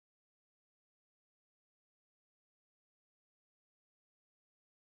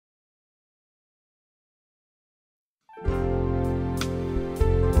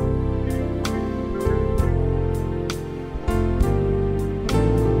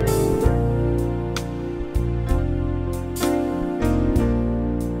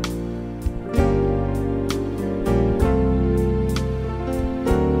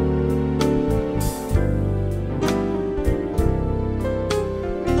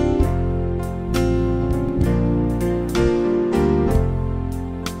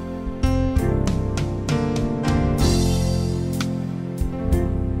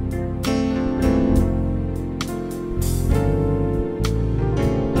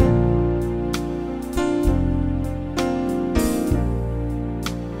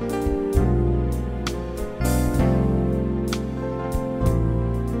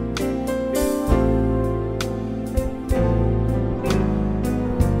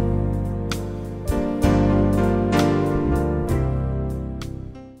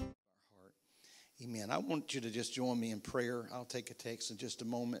want you to just join me in prayer. I'll take a text in just a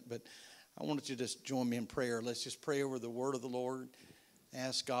moment, but I want you to just join me in prayer. Let's just pray over the word of the Lord.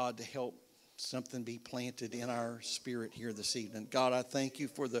 Ask God to help something be planted in our spirit here this evening. God, I thank you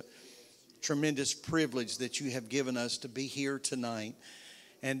for the tremendous privilege that you have given us to be here tonight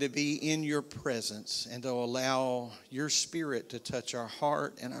and to be in your presence and to allow your spirit to touch our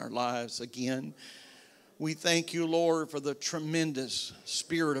heart and our lives again. We thank you, Lord, for the tremendous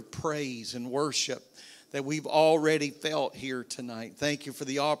spirit of praise and worship that we've already felt here tonight. Thank you for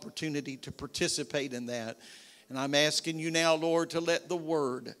the opportunity to participate in that. And I'm asking you now, Lord, to let the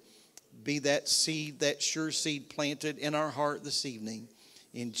word be that seed, that sure seed planted in our heart this evening.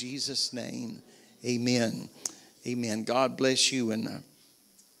 In Jesus' name, amen. Amen. God bless you. And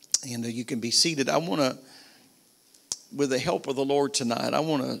you can be seated. I want to, with the help of the Lord tonight, I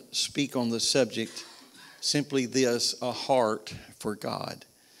want to speak on the subject, simply this: a heart for God.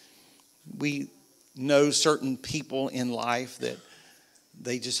 We know certain people in life that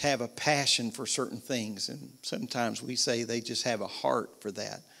they just have a passion for certain things. And sometimes we say they just have a heart for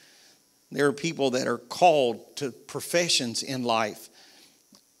that. There are people that are called to professions in life.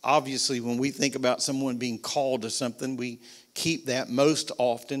 Obviously, when we think about someone being called to something, we keep that most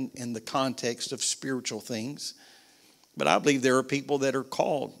often in the context of spiritual things. But I believe there are people that are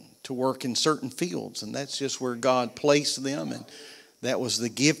called to work in certain fields, and that's just where God placed them, and that was the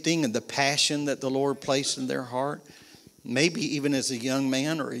gifting and the passion that the Lord placed in their heart. Maybe even as a young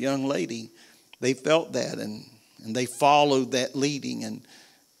man or a young lady, they felt that and they followed that leading.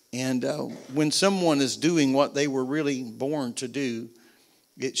 And when someone is doing what they were really born to do,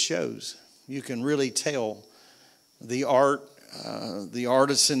 it shows. You can really tell the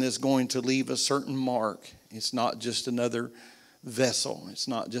artisan is going to leave a certain mark. It's not just another vessel. It's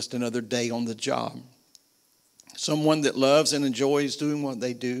not just another day on the job. Someone that loves and enjoys doing what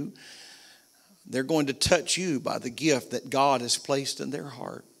they do, they're going to touch you by the gift that God has placed in their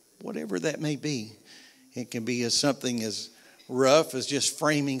heart, whatever that may be. It can be as something as rough as just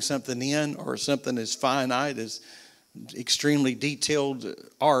framing something in, or something as finite as extremely detailed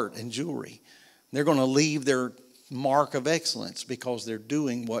art and jewelry. They're going to leave their mark of excellence because they're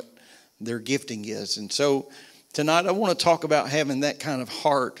doing what their gifting is. And so tonight I want to talk about having that kind of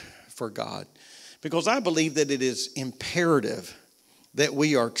heart for God, because I believe that it is imperative that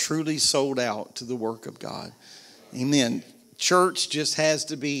we are truly sold out to the work of God. Amen. Church just has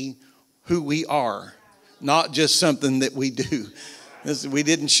to be who we are, not just something that we do. We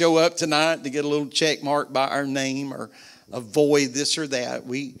didn't show up tonight to get a little check mark by our name or avoid this or that.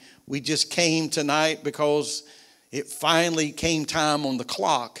 We just came tonight because it finally came time on the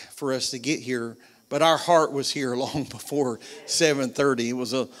clock for us to get here. But our heart was here long before 7:30. It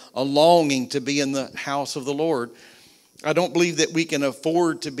was a longing to be in the house of the Lord. I don't believe that we can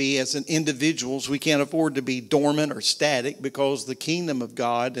afford to be, as an individuals, we can't afford to be dormant or static, because the kingdom of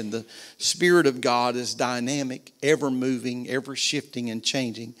God and the Spirit of God is dynamic, ever moving, ever shifting and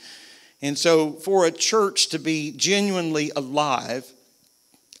changing. And so for a church to be genuinely alive,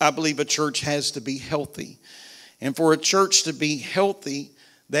 I believe a church has to be healthy. And for a church to be healthy,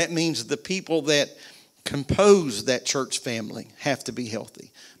 that means the people that compose that church family have to be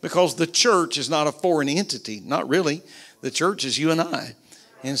healthy. Because the church is not a foreign entity, not really. The church is you and I.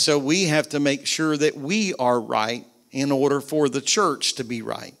 And so we have to make sure that we are right in order for the church to be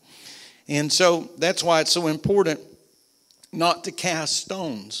right. And so that's why it's so important not to cast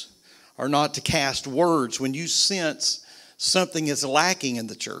stones or not to cast words when you sense something is lacking in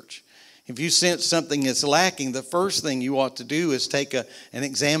the church. If you sense something is lacking, the first thing you ought to do is take an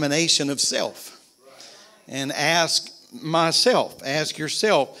examination of self and ask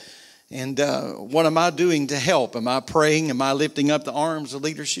yourself, and what am I doing to help? Am I praying? Am I lifting up the arms of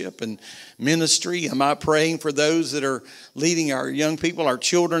leadership and ministry? Am I praying for those that are leading our young people, our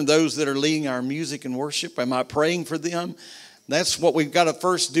children, those that are leading our music and worship? Am I praying for them? That's what we've got to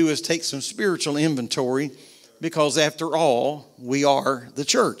first do, is take some spiritual inventory, because after all, we are the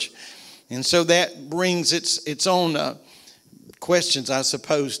church. And so that brings its own questions, I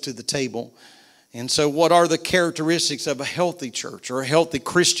suppose, to the table. And so what are the characteristics of a healthy church or a healthy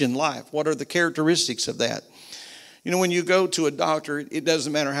Christian life? What are the characteristics of that? You know, when you go to a doctor, it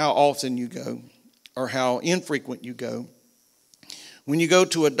doesn't matter how often you go or how infrequent you go. When you go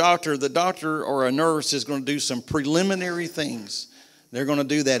to a doctor, the doctor or a nurse is going to do some preliminary things. They're going to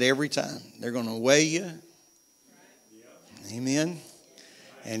do that every time. They're going to weigh you. Amen.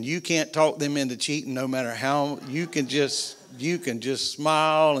 And you can't talk them into cheating, no matter how. You can just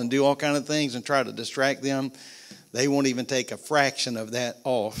smile and do all kinds of things and try to distract them. They won't even take a fraction of that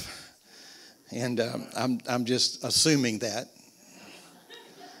off. And I'm just assuming that.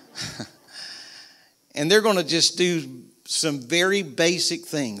 And they're going to just do some very basic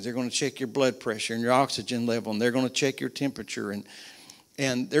things. They're going to check your blood pressure and your oxygen level, and they're going to check your temperature,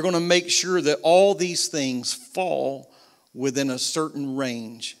 and they're going to make sure that all these things fall within a certain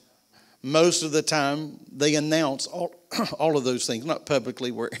range. Most of the time, they announce all of those things, not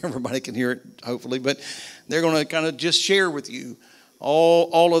publicly where everybody can hear it, hopefully, but they're going to kind of just share with you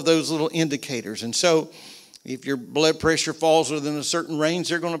all of those little indicators. And so if your blood pressure falls within a certain range,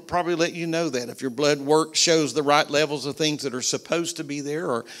 they're going to probably let you know that. If your blood work shows the right levels of things that are supposed to be there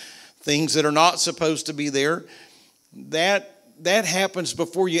or things that are not supposed to be there, that happens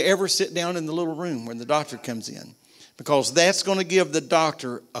before you ever sit down in the little room when the doctor comes in. Because that's going to give the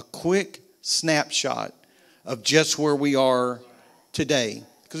doctor a quick snapshot of just where we are today.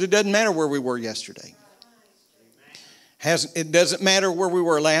 Because it doesn't matter where we were yesterday. It doesn't matter where we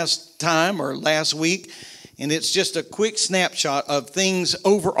were last time or last week. And it's just a quick snapshot of things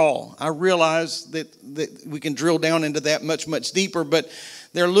overall. I realize that we can drill down into that much, much deeper. But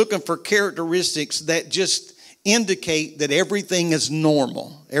they're looking for characteristics that just indicate that everything is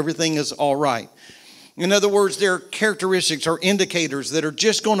normal. Everything is all right. In other words, there are characteristics or indicators that are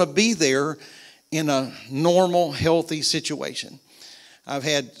just going to be there in a normal, healthy situation. I've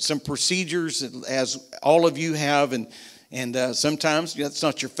had some procedures, as all of you have, and sometimes that's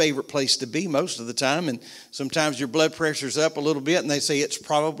not your favorite place to be most of the time. And sometimes your blood pressure's up a little bit, and they say it's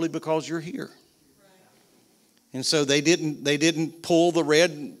probably because you're here. And so they didn't pull the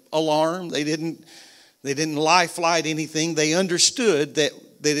red alarm. They didn't life flight anything. They understood that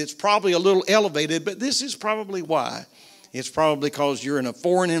it's probably a little elevated, but this is probably why. It's probably because you're in a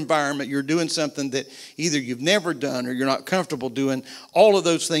foreign environment. You're doing something that either you've never done or you're not comfortable doing. All of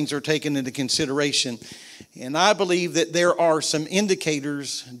those things are taken into consideration. And I believe that there are some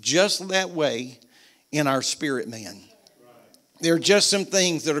indicators just that way in our spirit man. There are just some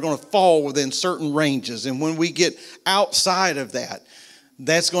things that are going to fall within certain ranges. And when we get outside of that,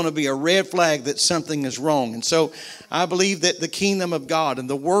 that's going to be a red flag that something is wrong. And so I believe that the kingdom of God and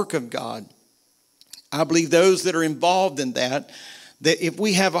the work of God, I believe those that are involved in that if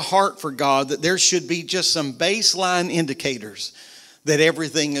we have a heart for God, that there should be just some baseline indicators that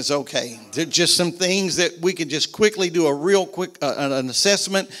everything is okay. There are just some things that we can just quickly do a real quick an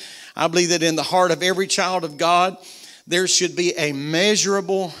assessment. I believe that in the heart of every child of God, there should be a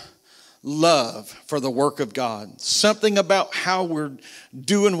measurable love for the work of God. Something about how we're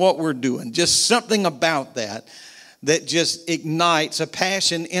doing what we're doing. Just something about that just ignites a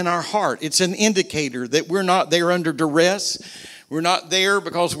passion in our heart. It's an indicator that we're not there under duress. We're not there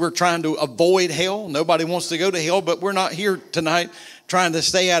because we're trying to avoid hell. Nobody wants to go to hell, but we're not here tonight trying to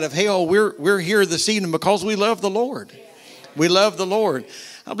stay out of hell. We're here this evening because we love the Lord. We love the Lord.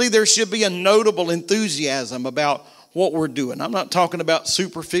 I believe there should be a notable enthusiasm about what we're doing. I'm not talking about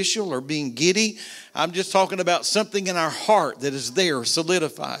superficial or being giddy. I'm just talking about something in our heart that is there,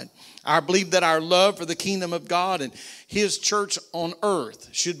 solidified. I believe that our love for the kingdom of God and His church on earth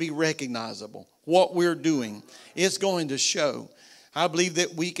should be recognizable. What we're doing is going to show. I believe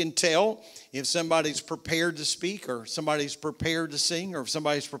that we can tell if somebody's prepared to speak or somebody's prepared to sing or if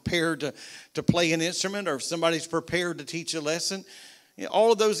somebody's prepared to play an instrument or if somebody's prepared to teach a lesson. You know,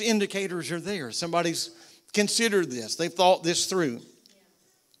 all of those indicators are there. Somebody's considered this. They've thought this through.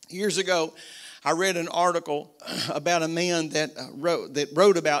 Years ago, I read an article about a man that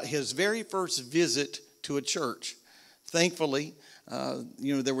wrote about his very first visit to a church. Thankfully,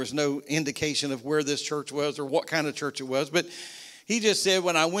 there was no indication of where this church was or what kind of church it was. But he just said,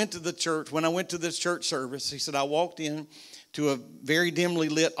 when I went to this church service, he said, I walked in to a very dimly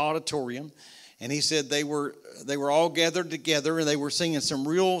lit auditorium. And he said they were all gathered together and they were singing some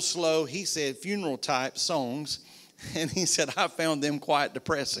real slow, he said, funeral type songs. And he said, I found them quite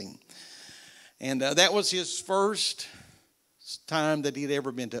depressing. And that was his first time that he'd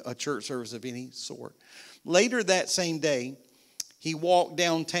ever been to a church service of any sort. Later that same day, he walked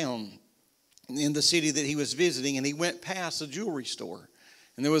downtown in the city that he was visiting and he went past a jewelry store.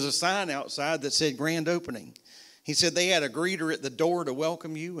 And there was a sign outside that said grand opening. He said they had a greeter at the door to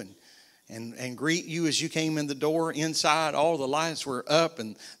welcome you and greet you as you came in the door. Inside, all the lights were up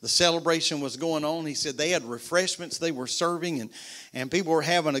and the celebration was going on. He said they had refreshments they were serving and people were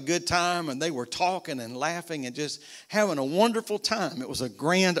having a good time and they were talking and laughing and just having a wonderful time. It was a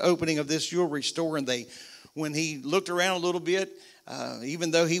grand opening of this jewelry store, and when he looked around a little bit,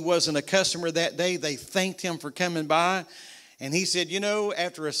 even though he wasn't a customer that day, they thanked him for coming by. And he said,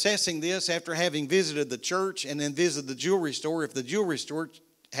 after assessing this, after having visited the church and then visited the jewelry store, if the jewelry store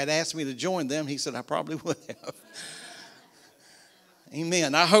had asked me to join them, he said, I probably would have.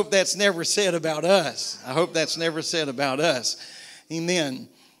 Amen. I hope that's never said about us. I hope that's never said about us. Amen.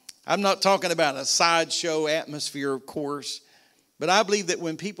 I'm not talking about a sideshow atmosphere, of course, but I believe that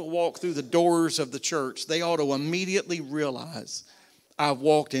when people walk through the doors of the church, they ought to immediately realize I've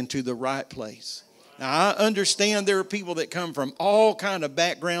walked into the right place. Now, I understand there are people that come from all kind of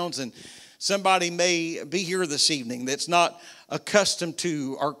backgrounds, and somebody may be here this evening that's not accustomed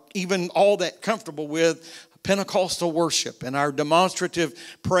to or even all that comfortable with Pentecostal worship and our demonstrative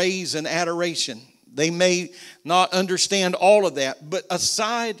praise and adoration. They may not understand all of that, but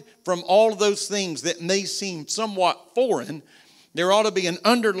aside from all of those things that may seem somewhat foreign, there ought to be an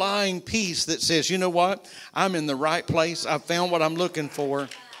underlying peace that says, you know what? I'm in the right place. I've found what I'm looking for.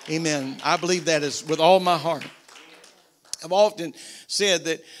 Amen. I believe that is with all my heart. I've often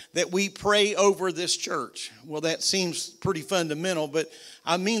said that we pray over this church. Well, that seems pretty fundamental, but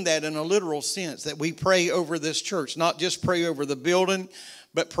I mean that in a literal sense, that we pray over this church, not just pray over the building,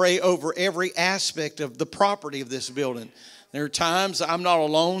 but pray over every aspect of the property of this building. There are times I'm not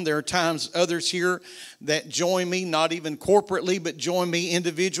alone. There are times others here that join me, not even corporately, but join me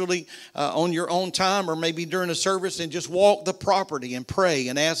individually on your own time or maybe during a service, and just walk the property and pray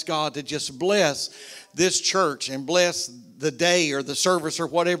and ask God to just bless this church and bless the day or the service or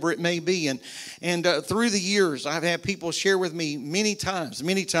whatever it may be. And through the years, I've had people share with me many times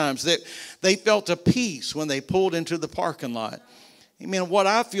that they felt a peace when they pulled into the parking lot. Amen. What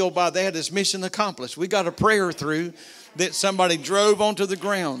I feel by that is mission accomplished. We got a prayer through that somebody drove onto the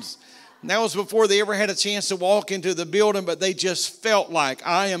grounds. And that was before they ever had a chance to walk into the building, but they just felt like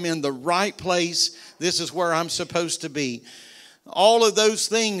I am in the right place. This is where I'm supposed to be. All of those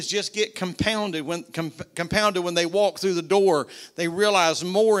things just get compounded when they walk through the door. They realize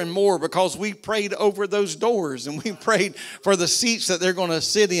more and more because we prayed over those doors and we prayed for the seats that they're going to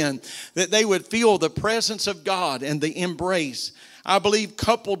sit in, that they would feel the presence of God and the embrace. I believe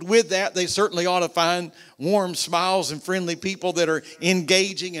coupled with that, they certainly ought to find warm smiles and friendly people that are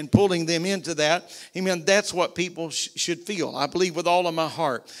engaging and pulling them into that. Amen. That's what people should feel. I believe with all of my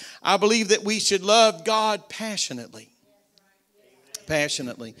heart. I believe that we should love God passionately.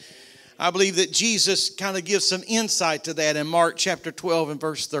 Passionately. I believe that Jesus kind of gives some insight to that in Mark chapter 12 and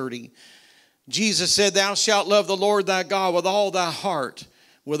verse 30. Jesus said, "Thou shalt love the Lord thy God with all thy heart,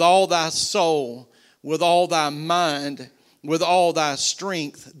 with all thy soul, with all thy mind, with all thy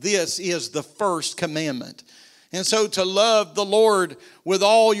strength. This is the first commandment." And so to love the Lord with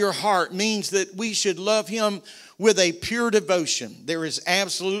all your heart means that we should love him with a pure devotion. There is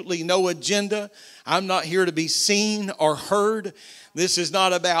absolutely no agenda. I'm not here to be seen or heard. This is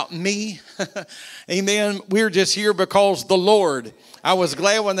not about me. Amen. We're just here because the Lord. I was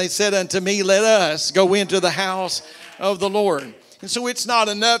glad when they said unto me, "Let us go into the house of the Lord." And so it's not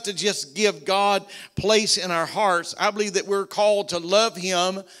enough to just give God place in our hearts. I believe that we're called to love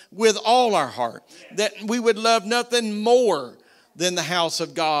him with all our heart. That we would love nothing more than the house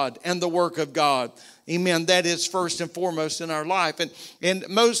of God and the work of God. Amen. That is first and foremost in our life. And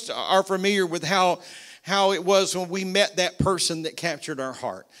most are familiar with how it was when we met that person that captured our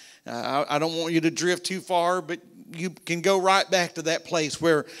heart. I don't want you to drift too far, but you can go right back to that place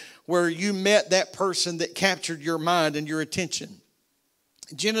where you met that person that captured your mind and your attention.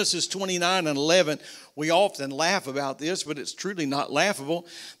 Genesis 29 and 11, we often laugh about this, but it's truly not laughable.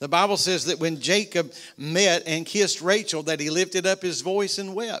 The Bible says that when Jacob met and kissed Rachel, that he lifted up his voice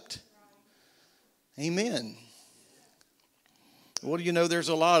and wept. Amen. Well, you know, there's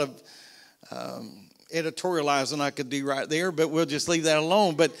a lot of editorializing I could do right there, but we'll just leave that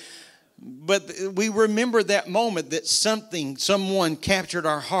alone. But we remember that moment that someone captured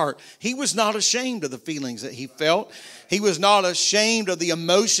our heart. He was not ashamed of the feelings that he felt. He was not ashamed of the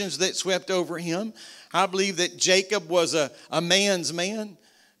emotions that swept over him. I believe that Jacob was a man's man,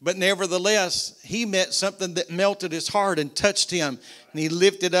 but nevertheless, he met something that melted his heart and touched him, and he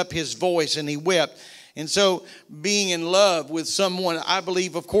lifted up his voice and he wept. And so being in love with someone, I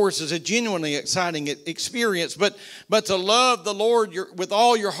believe, of course, is a genuinely exciting experience. But to love the Lord with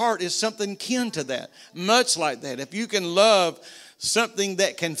all your heart is something kin to that, much like that. If you can love something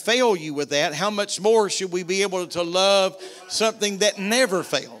that can fail you with that, how much more should we be able to love something that never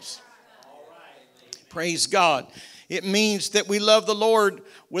fails? Praise God. It means that we love the Lord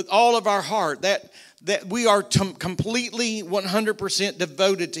with all of our heart, that we are completely 100%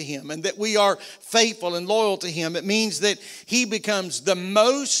 devoted to him, and that we are faithful and loyal to him. It means that he becomes the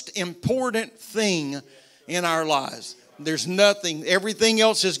most important thing in our lives. There's nothing, everything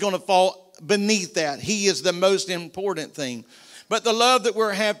else is going to fall beneath that. He is the most important thing. But the love that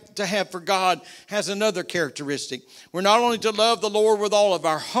we're to have for God has another characteristic. We're not only to love the Lord with all of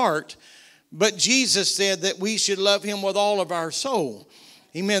our heart, but Jesus said that we should love him with all of our soul.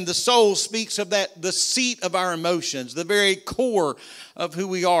 Amen. The soul speaks of that, the seat of our emotions, the very core of who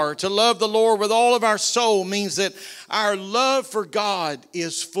we are. To love the Lord with all of our soul means that our love for God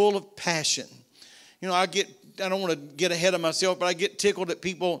is full of passion. You know, I don't want to get ahead of myself, but I get tickled at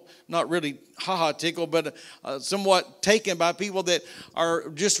people, not really tickled, but somewhat taken by people that are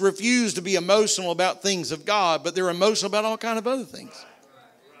just refuse to be emotional about things of God, but they're emotional about all kinds of other things.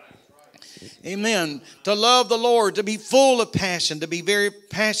 Amen. To love the Lord, to be full of passion, to be very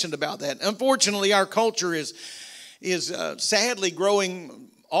passionate about that. Unfortunately, our culture is sadly growing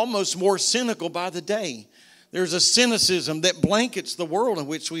almost more cynical by the day. There's a cynicism that blankets the world in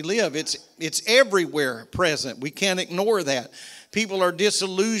which we live. It's everywhere present. We can't ignore that. People are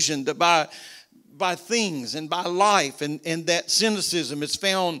disillusioned by things and by life, and that cynicism is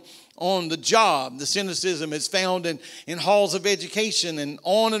found on the job. The cynicism is found in halls of education, and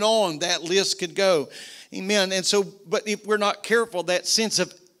on that list could go. Amen. And so, but if we're not careful, that sense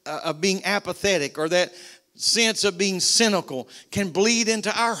of being apathetic or that sense of being cynical can bleed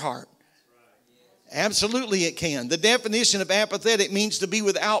into our heart. Absolutely it can. The definition of apathetic means to be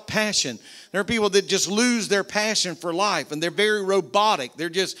without passion. There are people that just lose their passion for life, and they're very robotic. They're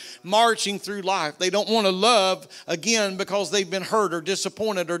just marching through life. They don't want to love again because they've been hurt or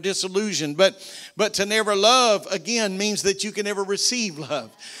disappointed or disillusioned. But to never love again means that you can never receive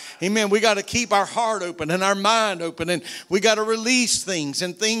love. Amen. We got to keep our heart open and our mind open, and we got to release things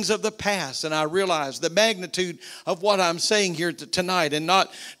and things of the past. And I realize the magnitude of what I'm saying here tonight, and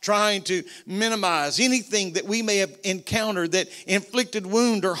not trying to minimize anything that we may have encountered that inflicted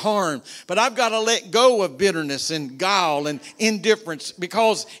wound or harm. But I've got to let go of bitterness and guile and indifference,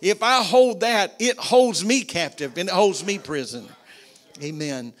 because if I hold that, it holds me captive and it holds me prisoner.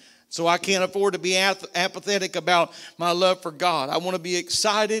 Amen. So I can't afford to be apathetic about my love for God. I want to be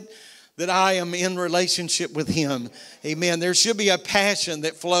excited that I am in relationship with Him. Amen. There should be a passion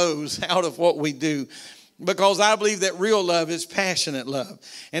that flows out of what we do, because I believe that real love is passionate love.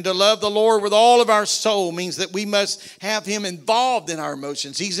 And to love the Lord with all of our soul means that we must have Him involved in our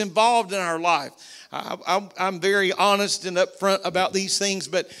emotions. He's involved in our life. I'm very honest and upfront about these things,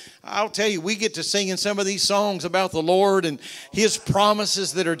 but I'll tell you, we get to singing some of these songs about the Lord and His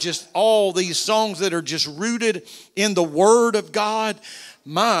promises that are just all these songs that are just rooted in the Word of God.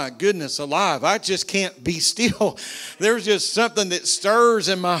 My goodness alive, I just can't be still. There's just something that stirs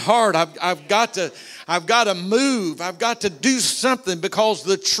in my heart. I've got to move. I've got to do something, because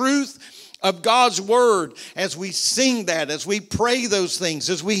the truth of God's word, as we sing that, as we pray those things,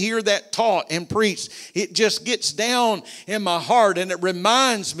 as we hear that taught and preached, it just gets down in my heart, and it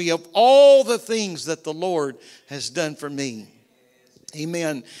reminds me of all the things that the Lord has done for me.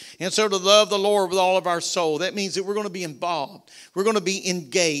 Amen. And so to love the Lord with all of our soul, that means that we're going to be involved. We're going to be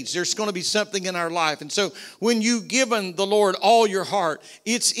engaged. There's going to be something in our life. And so when you've given the Lord all your heart,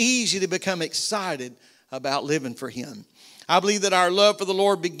 it's easy to become excited about living for Him. I believe that our love for the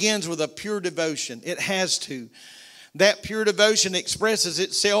Lord begins with a pure devotion. It has to. That pure devotion expresses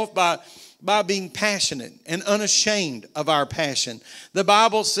itself by being passionate and unashamed of our passion. The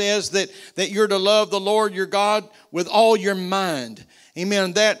Bible says that you're to love the Lord your God with all your mind.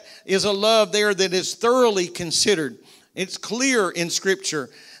 Amen. That is a love there that is thoroughly considered. It's clear in Scripture.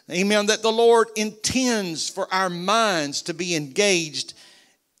 Amen. That the Lord intends for our minds to be engaged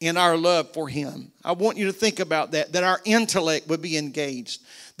in our love for Him. I want you to think about that our intellect would be engaged,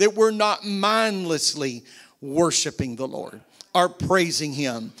 that we're not mindlessly worshiping the Lord or praising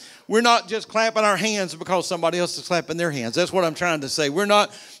Him. We're not just clapping our hands because somebody else is clapping their hands. That's what I'm trying to say. We're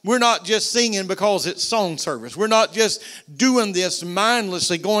not just singing because it's song service. We're not just doing this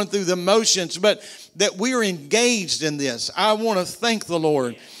mindlessly, going through the motions, but that we're engaged in this. I want to thank the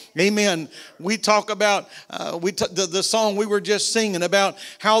Lord. Amen. We talk about the song we were just singing about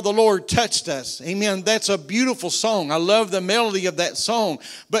how the Lord touched us. Amen. That's a beautiful song. I love the melody of that song.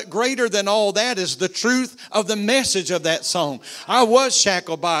 But greater than all that is the truth of the message of that song. I was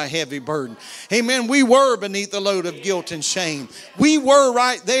shackled by a heavy burden. Amen. We were beneath the load of guilt and shame. We were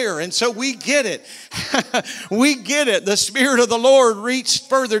right there. And so we get it. We get it. The Spirit of the Lord reached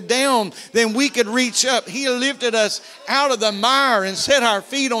further down than we could reach up. He lifted us out of the mire and set our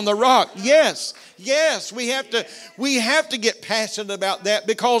feet on the rock. Yes, we have to get passionate about that,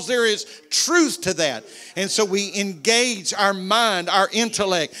 because there is truth to that. And so we engage our mind, our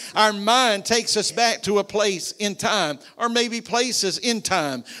intellect. Our mind takes us back to a place in time, or maybe places in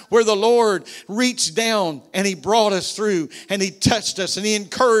time, where the Lord reached down and He brought us through, and He touched us and He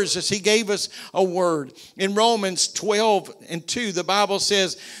encouraged us. He gave us a word. In Romans 12:2, the Bible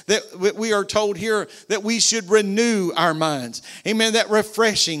says that we are told here that we should renew our minds. Amen. That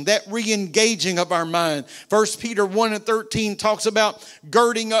refreshing, that re-engaging of of our mind. 1 Peter 1:13 talks about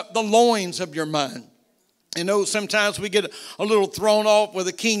girding up the loins of your mind. You know, sometimes we get a little thrown off with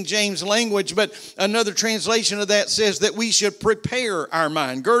the King James language, but another translation of that says that we should prepare our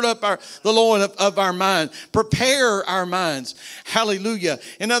mind. Gird up the loin of our mind. Prepare our minds. Hallelujah.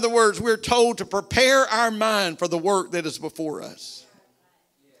 In other words, we're told to prepare our mind for the work that is before us.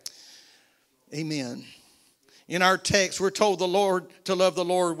 Amen. In our text, we're told the Lord to love the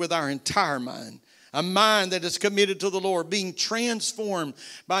Lord with our entire mind. A mind that is committed to the Lord, being transformed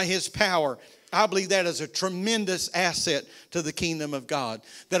by His power. I believe that is a tremendous asset to the kingdom of God,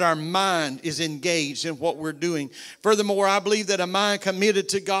 that our mind is engaged in what we're doing. Furthermore, I believe that a mind committed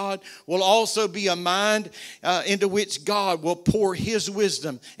to God will also be a mind into which God will pour His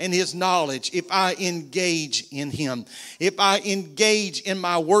wisdom and His knowledge if I engage in Him. If I engage in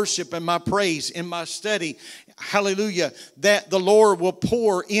my worship and my praise, in my study, hallelujah, that the Lord will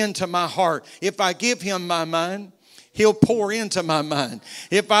pour into my heart. If I give Him my mind, He'll pour into my mind.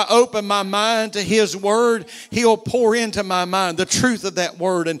 If I open my mind to His word, He'll pour into my mind the truth of that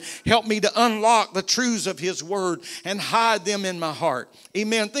word and help me to unlock the truths of His word and hide them in my heart.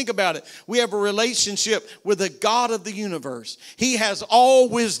 Amen. Think about it. We have a relationship with the God of the universe. He has all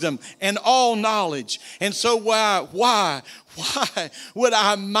wisdom and all knowledge. And so why would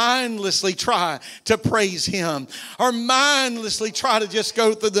I mindlessly try to praise Him or mindlessly try to just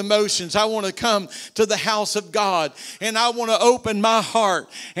go through the motions? I want to come to the house of God and I want to open my heart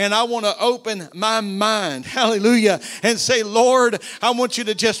and I want to open my mind. Hallelujah. And say, Lord, I want you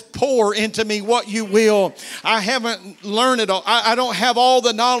to just pour into me what you will. I haven't learned it all. I don't have all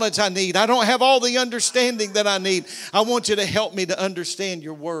the knowledge I need. I don't have all the understanding that I need. I want you to help me to understand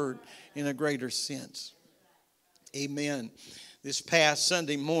your word in a greater sense. Amen. This past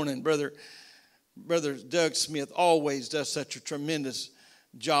Sunday morning, Brother Doug Smith always does such a tremendous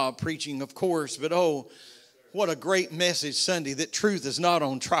job preaching, of course. But oh, what a great message Sunday, that truth is not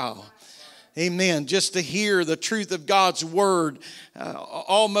on trial. Amen. Just to hear the truth of God's word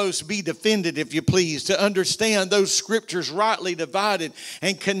almost be defended, if you please, to understand those scriptures rightly divided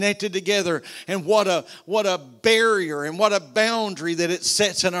and connected together, and what a barrier and what a boundary that it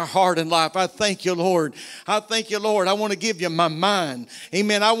sets in our heart and life. I thank you, Lord. I thank you, Lord. I want to give you my mind.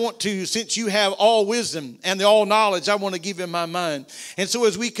 Amen. I want to, since you have all wisdom and all knowledge, I want to give you my mind. And so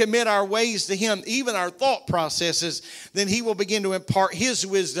as we commit our ways to Him, even our thought processes, then He will begin to impart His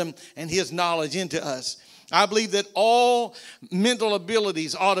wisdom and His knowledge into us. I believe that all mental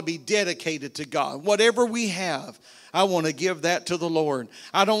abilities ought to be dedicated to God. Whatever we have, I want to give that to the Lord.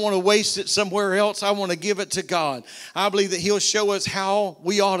 I don't want to waste it somewhere else. I want to give it to God. I believe that He'll show us how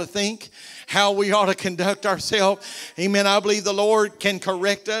we ought to think, how we ought to conduct ourselves. Amen. I believe the Lord can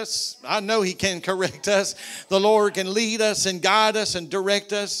correct us. I know He can correct us. The Lord can lead us and guide us and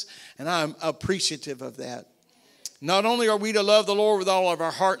direct us. And I'm appreciative of that. Not only are we to love the Lord with all of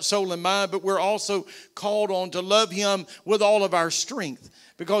our heart, soul, and mind, but we're also called on to love Him with all of our strength.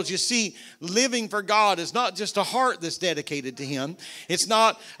 Because you see, living for God is not just a heart that's dedicated to Him. It's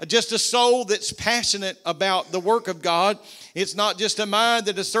not just a soul that's passionate about the work of God. It's not just a mind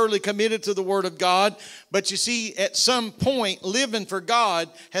that is thoroughly committed to the Word of God. But you see, at some point, living for God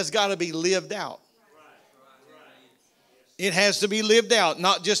has got to be lived out. It has to be lived out,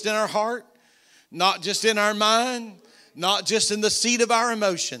 not just in our heart, not just in our mind, not just in the seat of our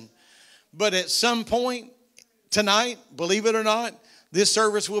emotion. But at some point tonight, believe it or not, this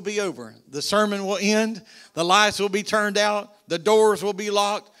service will be over. The sermon will end. The lights will be turned out. The doors will be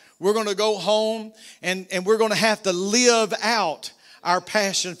locked. We're going to go home and we're going to have to live out our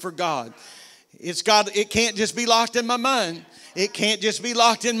passion for God. It can't just be locked in my mind. It can't just be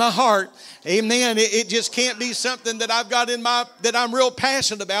locked in my heart. Amen. It just can't be something that I've got that I'm real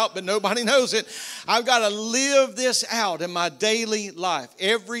passionate about, but nobody knows it. I've got to live this out in my daily life.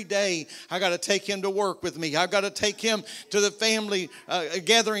 Every day, I got to take Him to work with me. I've got to take Him to the family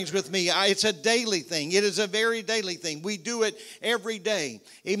gatherings with me. It's a daily thing. It is a very daily thing. We do it every day.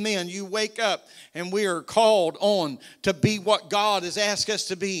 Amen. You wake up and we are called on to be what God has asked us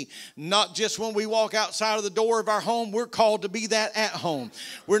to be. Not just when we walk outside of the door of our home, we're called to be that at home.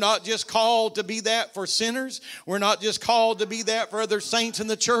 We're not just called to be that for sinners. We're not just called to be that for other saints in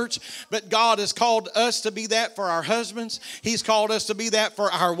the church, but God has called us to be that for our husbands. He's called us to be that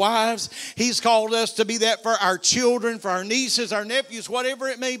for our wives. He's called us to be that for our children, for our nieces, our nephews, whatever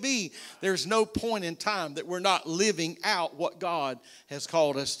it may be. There's no point in time that we're not living out what God has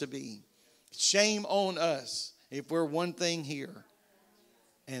called us to be. Shame on us if we're one thing here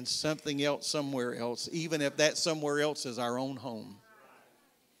and something else somewhere else, even if that somewhere else is our own home.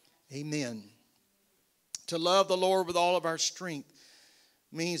 Amen. To love the Lord with all of our strength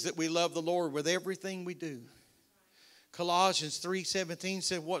means that we love the Lord with everything we do. Colossians 3:17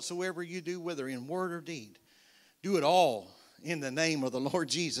 said, whatsoever you do, whether in word or deed, do it all in the name of the Lord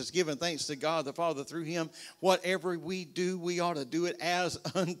Jesus, giving thanks to God the Father through him. Whatever we do, we ought to do it as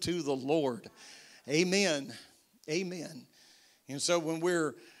unto the Lord. Amen. Amen. And so when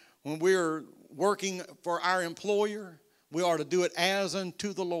we're working for our employer, we ought to do it as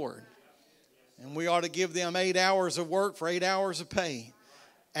unto the Lord. And we ought to give them 8 hours of work for 8 hours of pay,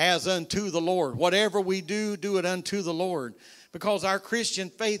 as unto the Lord. Whatever we do, do it unto the Lord. Because our Christian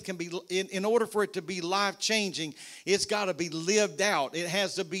faith can be, in order for it to be life-changing, it's got to be lived out. It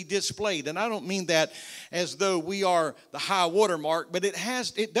has to be displayed. And I don't mean that as though we are the high water mark, but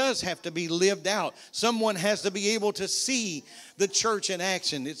it does have to be lived out. Someone has to be able to see the church in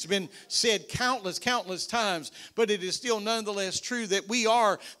action. It's been said countless times, but it is still nonetheless true that we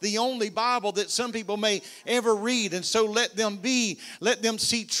are the only Bible that some people may ever read. And so let them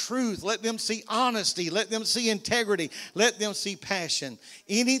see truth, let them see honesty, let them see integrity, let them see passion.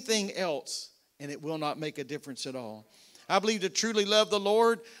 Anything else, and it will not make a difference at all. I believe to truly love the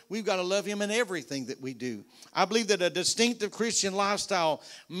Lord, we've got to love him in everything that we do. I believe that a distinctive Christian lifestyle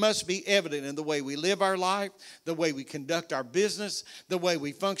must be evident in the way we live our life, the way we conduct our business, the way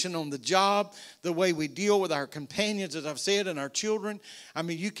we function on the job, the way we deal with our companions, as I've said, and our children. I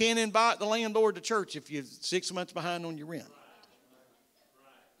mean, you can't invite the landlord to church if you're 6 months behind on your rent.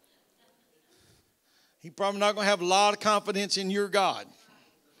 He's probably not going to have a lot of confidence in your God.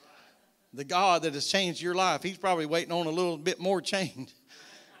 The God that has changed your life, he's probably waiting on a little bit more change.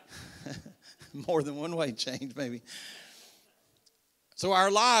 More than one way change, maybe. So our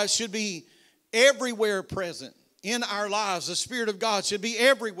lives should be everywhere present. In our lives, the Spirit of God should be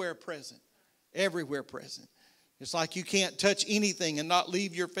everywhere present. Everywhere present. It's like you can't touch anything and not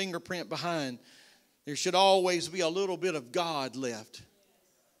leave your fingerprint behind. There should always be a little bit of God left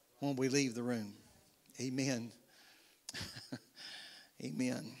when we leave the room. Amen.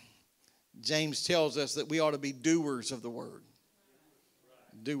 Amen. James tells us that we ought to be doers of the word.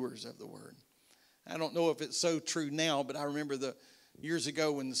 Doers of the word. I don't know if it's so true now, but I remember years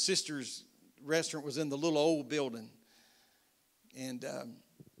ago when the Sisters restaurant was in the little old building. And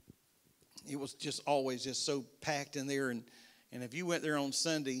it was just always just so packed in there. And if you went there on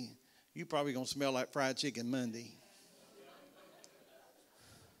Sunday, you're probably going to smell like fried chicken Monday.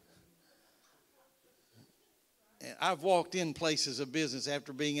 And I've walked in places of business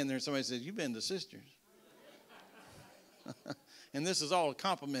after being in there and somebody says, you've been to Sisters. And this is all a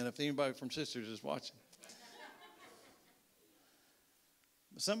compliment if anybody from Sisters is watching.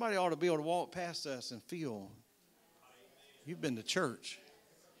 But somebody ought to be able to walk past us and feel you've been to church.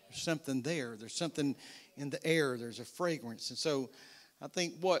 There's something there. There's something in the air. There's a fragrance. And so I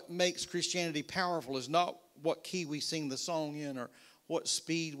think what makes Christianity powerful is not what key we sing the song in or what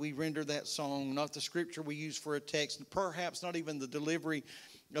speed we render that song, not the scripture we use for a text, perhaps not even the delivery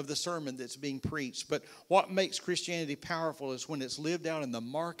of the sermon that's being preached. But what makes Christianity powerful is when it's lived out in the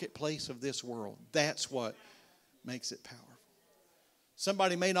marketplace of this world. That's what makes it powerful.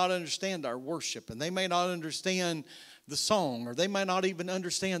 Somebody may not understand our worship, and they may not understand the song, or they may not even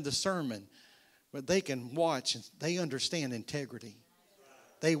understand the sermon, but they can watch and they understand integrity.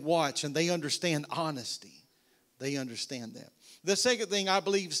 They watch and they understand honesty. They understand that. The second thing I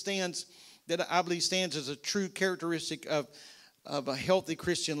believe stands as a true characteristic of a healthy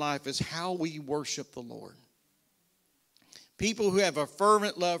Christian life is how we worship the Lord. People who have a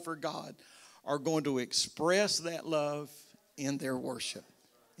fervent love for God are going to express that love in their worship.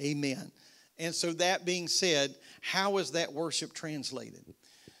 Amen. And so that being said, how is that worship translated?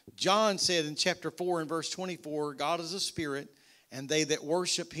 John said in chapter 4 and verse 24, God is a spirit, and they that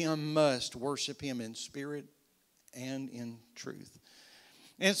worship him must worship him in spirit and in truth.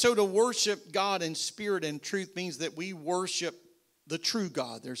 And so to worship God in spirit and truth means that we worship the true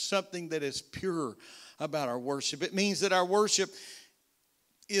God. There's something that is pure about our worship. It means that our worship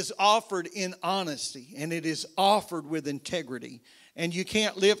is offered in honesty, and it is offered with integrity. And you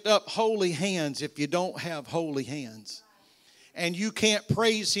can't lift up holy hands if you don't have holy hands. And you can't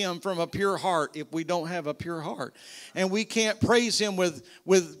praise him from a pure heart if we don't have a pure heart. And we can't praise him with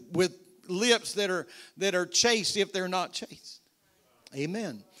lips that are chaste if they're not chaste.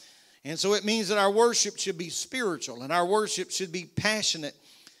 Amen. And so it means that our worship should be spiritual and our worship should be passionate.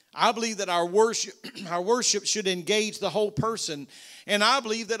 I believe that our worship should engage the whole person. And I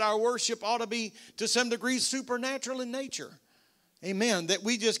believe that our worship ought to be, to some degree, supernatural in nature. Amen. That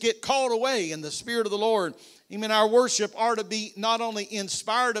we just get caught away in the Spirit of the Lord. Amen. Our worship ought to be not only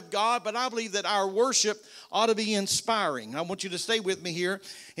inspired of God, but I believe that our worship ought to be inspiring. I want you to stay with me here.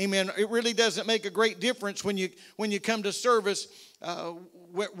 Amen. It really doesn't make a great difference when you come to service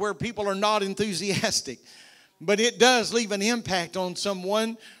where people are not enthusiastic. But it does leave an impact on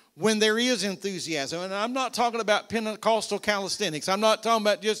someone when there is enthusiasm. And I'm not talking about Pentecostal calisthenics. I'm not talking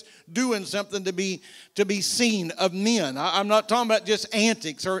about just doing something to be seen of men. I'm not talking about just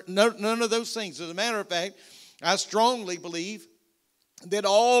antics or none of those things. As a matter of fact, I strongly believe that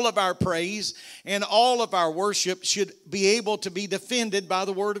all of our praise and all of our worship should be able to be defended by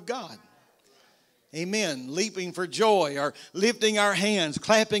the Word of God. Amen. Leaping for joy, or lifting our hands,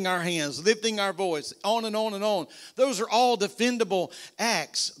 clapping our hands, lifting our voice, on and on and on. Those are all defendable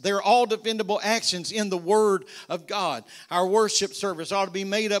acts. They're all defendable actions in the Word of God. Our worship service ought to be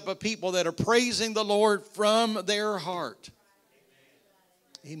made up of people that are praising the Lord from their heart.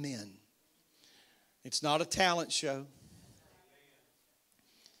 Amen. It's not a talent show.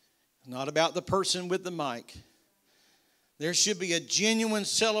 It's not about the person with the mic. There should be a genuine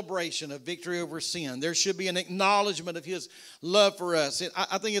celebration of victory over sin. There should be an acknowledgement of His love for us.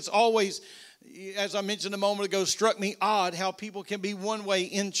 I think it's always, as I mentioned a moment ago, struck me odd how people can be one way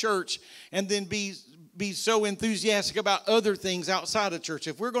in church and then be so enthusiastic about other things outside of church.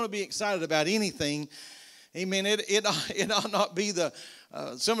 If we're going to be excited about anything, amen, it ought not be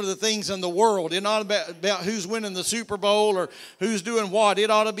some of the things in the world. It's not about who's winning the Super Bowl or who's doing what.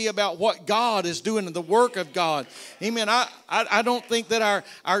 It ought to be about what God is doing in the work of God. Amen. I don't think that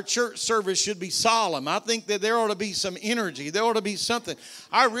our church service should be solemn. I think that there ought to be some energy. There ought to be something.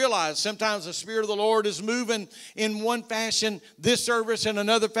 I realize sometimes the Spirit of the Lord is moving in one fashion this service and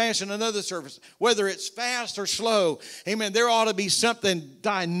another fashion another service. Whether it's fast or slow. Amen. There ought to be something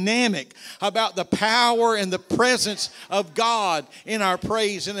dynamic about the power and the presence of God in our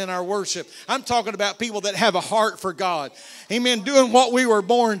praise and in our worship. I'm talking about people that have a heart for God. Amen. Doing what we were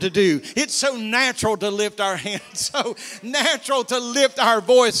born to do. It's so natural to lift our hands. So natural to lift our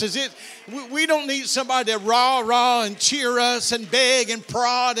voices. We don't need somebody to rah and cheer us and beg and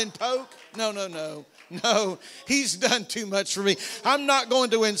prod and poke. No, He's done too much for me. I'm not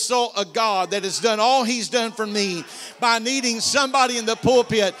going to insult a God that has done all He's done for me by needing somebody in the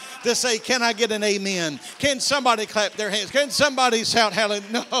pulpit to say, can I get an amen? Can somebody clap their hands? Can somebody shout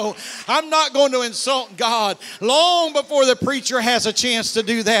hallelujah? No, I'm not going to insult God. Long before the preacher has a chance to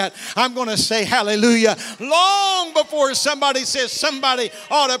do that, I'm going to say hallelujah. Long before somebody says somebody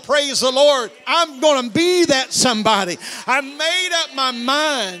ought to praise the Lord, I'm going to be that somebody. I made up my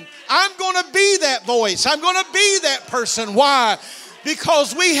mind. I'm going to be that voice. I'm going to be that person. Why?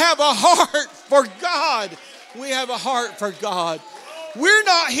 Because we have a heart for God. We have a heart for God. We're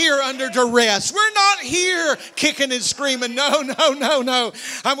not here under duress. We're not here kicking and screaming. No.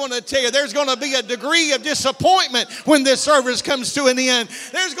 I'm going to tell you, there's going to be a degree of disappointment when this service comes to an end.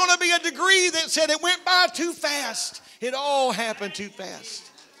 There's going to be a degree that said it went by too fast. It all happened too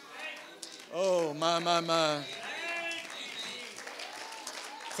fast. Oh, my.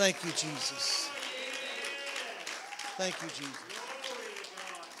 Thank you, Jesus. Thank you, Jesus.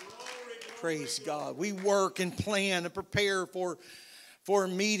 Praise God. We work and plan and prepare for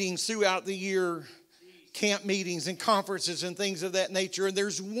meetings throughout the year, camp meetings and conferences and things of that nature. And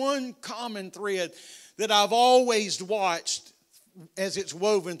there's one common thread that I've always watched as it's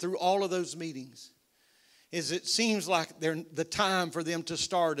woven through all of those meetings. Is it seems like the time for them to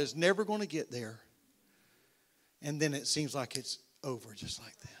start is never going to get there. And then it seems like it's over just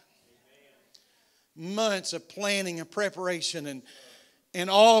like that. Months of planning and preparation and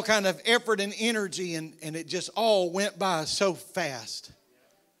all kind of effort and energy, and it just all went by so fast.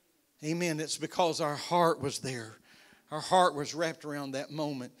 Amen. It's because our heart was there. Our heart was wrapped around that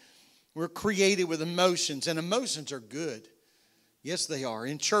moment. We're created with emotions, and emotions are good. Yes, they are.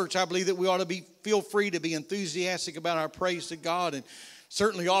 In church, I believe that we ought to feel free to be enthusiastic about our praise to God, and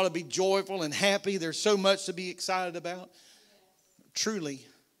certainly ought to be joyful and happy. There's so much to be excited about. Truly,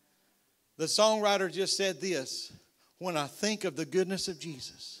 the songwriter just said this, when I think of the goodness of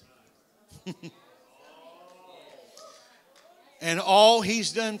Jesus and all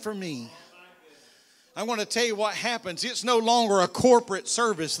He's done for me, I want to tell you what happens. It's no longer a corporate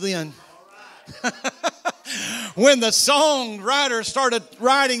service then. When the songwriter started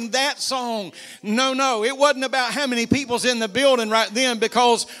writing that song, no, it wasn't about how many people's in the building right then,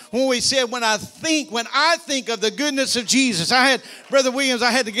 because when we said, when I think of the goodness of Jesus, Brother Williams,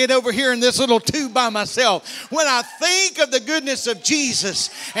 I had to get over here in this little tube by myself. When I think of the goodness of Jesus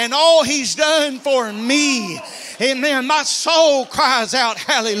and all He's done for me, amen, my soul cries out,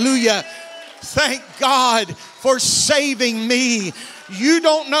 hallelujah. Thank God for saving me. You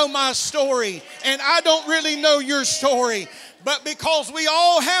don't know my story, and I don't really know your story. But because we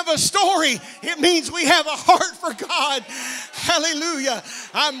all have a story, it means we have a heart for God. Hallelujah.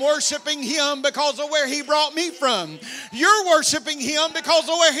 I'm worshiping Him because of where He brought me from. You're worshiping Him because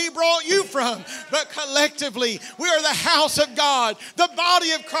of where He brought you from. But collectively, we are the house of God, the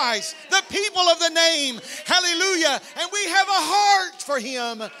body of Christ, the people of the name. Hallelujah. And we have a heart for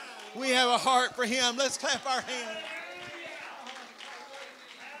Him. We have a heart for Him. Let's clap our hands.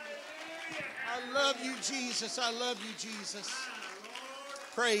 I love you, Jesus. I love you, Jesus.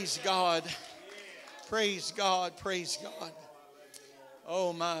 Praise God. Praise God. Praise God.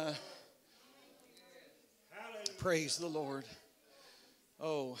 Oh, my. Praise the Lord.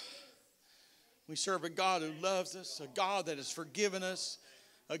 Oh, we serve a God who loves us, a God that has forgiven us,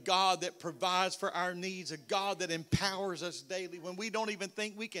 a God that provides for our needs, a God that empowers us daily when we don't even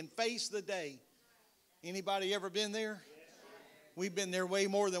think we can face the day. Anybody ever been there? We've been there way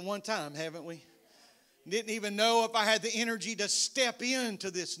more than one time, haven't we? Didn't even know if I had the energy to step into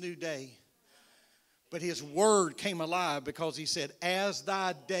this new day. But His word came alive because He said, as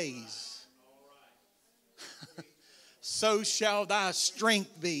thy days, so shall thy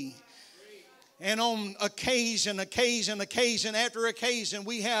strength be. And on occasion after occasion,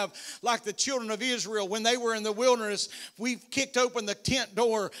 we have, like the children of Israel, when they were in the wilderness, we kicked open the tent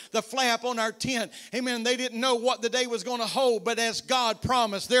door, the flap on our tent. Amen. They didn't know what the day was going to hold, but as God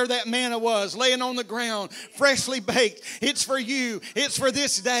promised, there that manna was, laying on the ground, freshly baked. It's for you. It's for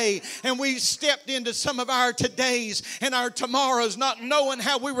this day. And we stepped into some of our todays and our tomorrows, not knowing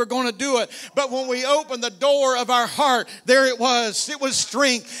how we were going to do it. But when we opened the door of our heart, there it was. It was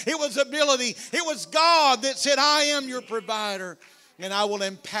strength. It was ability. It was God that said, I am your provider, and I will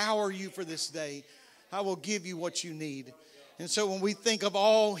empower you for this day. I will give you what you need. And so when we think of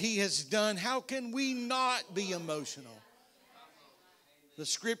all He has done, how can we not be emotional? The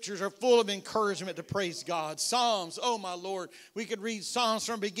scriptures are full of encouragement to praise God. Psalms, oh my Lord, we could read Psalms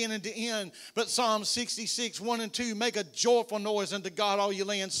from beginning to end, but Psalm 66, 1 and 2, make a joyful noise unto God, all ye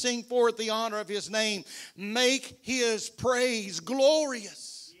lands. Sing forth the honor of His name. Make His praise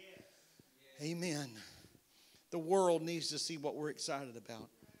glorious. Amen. The world needs to see what we're excited about.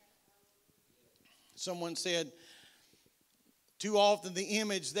 Someone said, too often the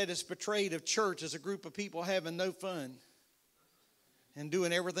image that is portrayed of church is a group of people having no fun and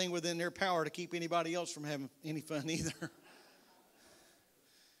doing everything within their power to keep anybody else from having any fun either.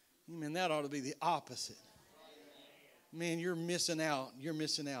 Amen. That ought to be the opposite. Man, you're missing out. You're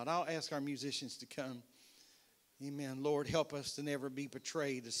missing out. I'll ask our musicians to come. Amen. Lord, help us to never be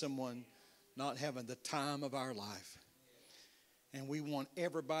portrayed as someone not having the time of our life. And we want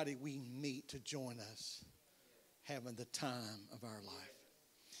everybody we meet to join us having the time of our life.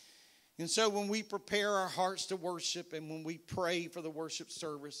 And so when we prepare our hearts to worship, and when we pray for the worship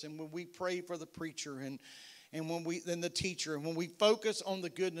service, and when we pray for the preacher and when we then the teacher, and when we focus on the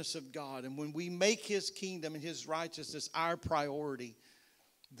goodness of God, and when we make His kingdom and His righteousness our priority,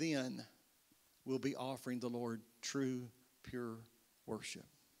 then we'll be offering the Lord true, pure worship.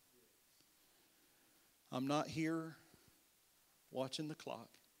 I'm not here watching the clock.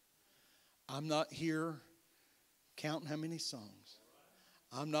 I'm not here counting how many songs.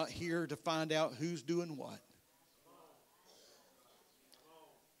 I'm not here to find out who's doing what.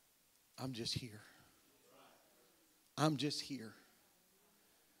 I'm just here. I'm just here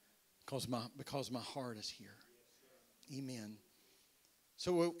because my heart is here. Amen.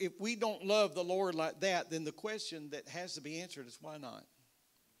 So if we don't love the Lord like that, then the question that has to be answered is why not?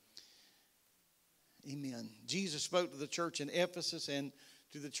 Amen. Jesus spoke to the church in Ephesus and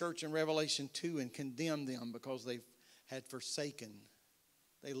to the church in Revelation 2 and condemned them because they had forsaken.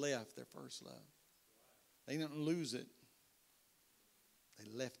 They left their first love. They didn't lose it.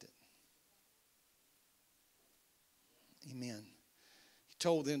 They left it. Amen. He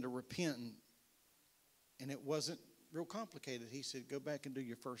told them to repent, and it wasn't real complicated. He said, go back and do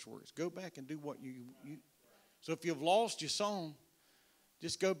your first works. Go back and do what you. So if you've lost your song,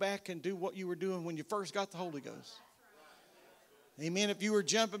 just go back and do what you were doing when you first got the Holy Ghost. Amen. If you were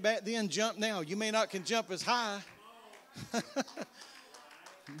jumping back then, jump now. You may not can jump as high.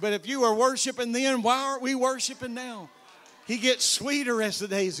 But if you were worshiping then, why aren't we worshiping now? He gets sweeter as the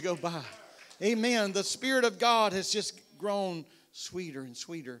days go by. Amen. The Spirit of God has just grown sweeter and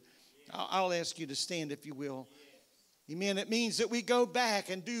sweeter. I'll ask you to stand if you will. Amen. It means that we go back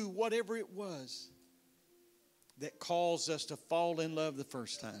and do whatever it was that caused us to fall in love the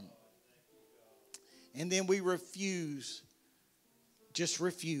first time. And then we refuse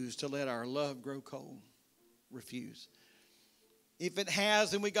to let our love grow cold. Refuse. If it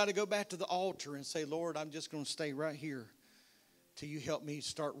has, then we got to go back to the altar and say, Lord, I'm just going to stay right here till you help me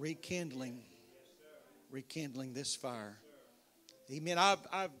start rekindling this fire. Amen.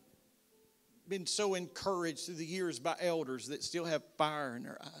 I've been so encouraged through the years by elders that still have fire in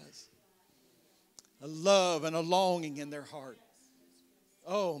their eyes, a love and a longing in their heart.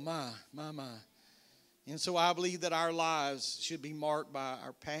 Oh, my. And so I believe that our lives should be marked by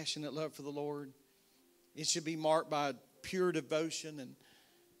our passionate love for the Lord. It should be marked by pure devotion, and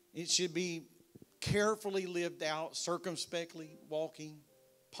it should be carefully lived out, circumspectly walking,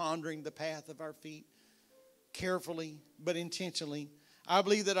 pondering the path of our feet, carefully but intentionally. I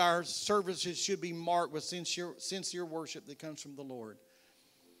believe that our services should be marked with sincere worship that comes from the Lord.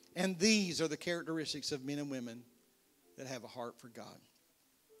 And these are the characteristics of men and women that have a heart for God.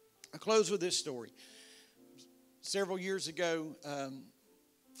 I close with this story. Several years ago,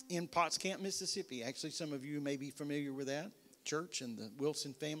 in Potts Camp, Mississippi. Actually, some of you may be familiar with that church and the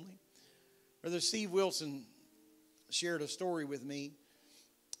Wilson family. Brother Steve Wilson shared a story with me,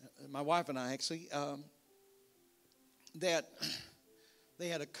 my wife and I actually, that they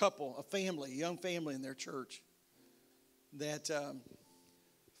had a family, a young family in their church that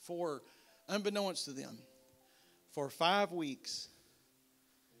unbeknownst to them, for 5 weeks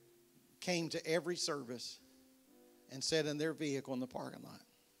came to every service and sat in their vehicle in the parking lot.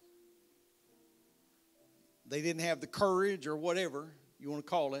 They didn't have the courage or whatever you want to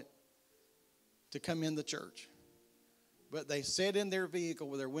call it to come in the church. But they sat in their vehicle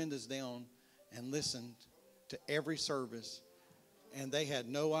with their windows down and listened to every service. And they had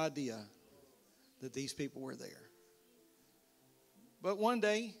no idea that these people were there. But one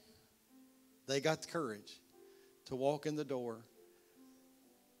day, they got the courage to walk in the door.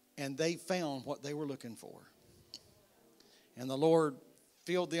 And they found what they were looking for. And the Lord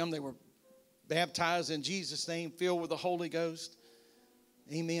filled them. They were baptized in Jesus' name, filled with the Holy Ghost.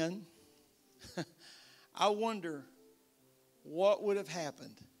 Amen. I wonder what would have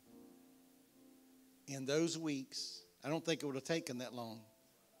happened in those weeks. I don't think it would have taken that long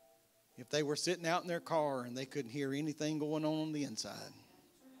if they were sitting out in their car and they couldn't hear anything going on the inside.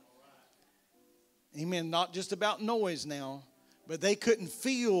 Amen. Not just about noise now, but they couldn't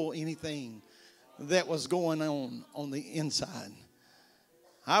feel anything that was going on the inside.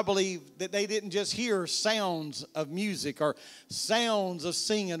 I believe that they didn't just hear sounds of music or sounds of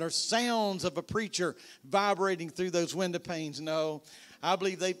singing or sounds of a preacher vibrating through those window panes. No, I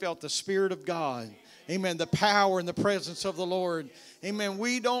believe they felt the Spirit of God. Amen. The power and the presence of the Lord. Amen.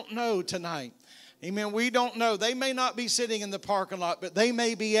 We don't know tonight. Amen. We don't know. They may not be sitting in the parking lot, but they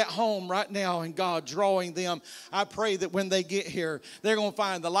may be at home right now and God drawing them. I pray that when they get here, they're going to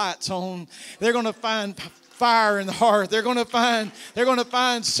find the lights on. They're going to find fire in the heart. They're going to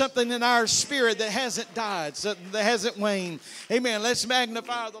find something in our spirit that hasn't died, something that hasn't waned. Amen. Let's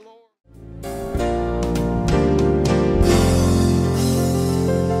magnify the Lord.